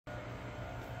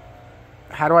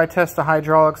how do I test the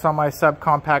hydraulics on my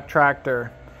subcompact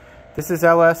tractor? This is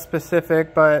LS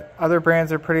specific, but other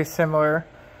brands are pretty similar.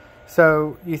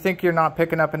 So you think you're not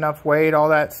picking up enough weight, all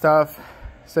that stuff.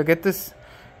 So get this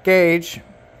gauge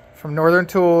from Northern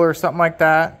Tool or something like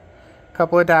that, a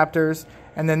couple adapters,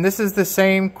 and then this is the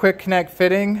same quick connect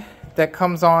fitting that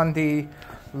comes on the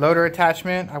loader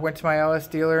attachment. I went to my LS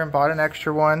dealer and bought an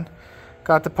extra one,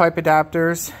 got the pipe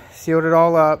adapters, sealed it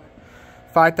all up,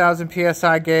 5,000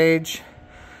 PSI gauge.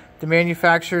 The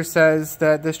manufacturer says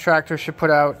that this tractor should put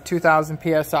out 2,000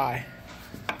 PSI.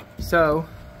 So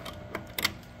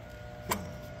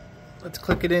let's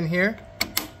click it in here.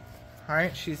 All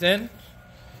right, she's in.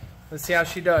 Let's see how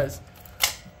she does.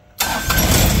 All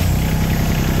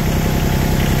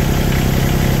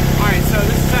right, so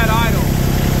this is at idle.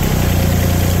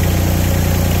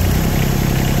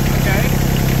 Okay.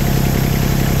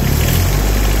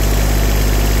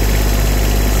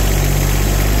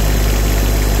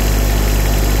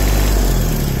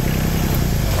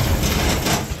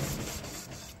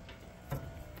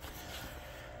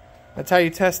 That's how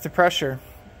you test the pressure.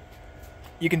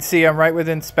 You can see I'm right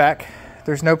within spec.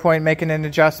 There's no point making an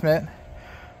adjustment,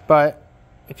 but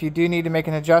if you do need to make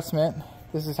an adjustment,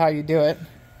 this is how you do it.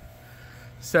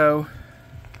 So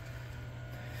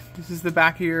this is the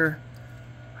back of your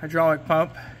hydraulic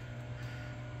pump.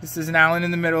 This is an Allen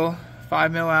in the middle,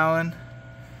 5 mil Allen,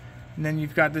 and then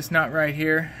you've got this nut right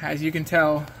here. As you can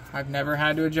tell, I've never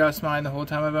had to adjust mine the whole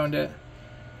time I've owned it,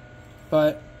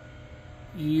 but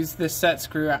you use this set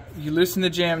screw, you loosen the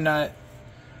jam nut,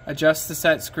 adjust the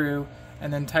set screw,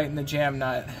 and then tighten the jam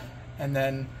nut, and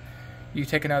then you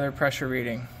take another pressure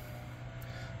reading.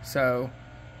 So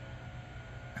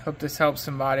I hope this helps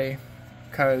somebody,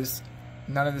 because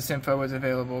none of this info was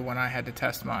available when I had to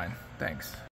test mine. Thanks.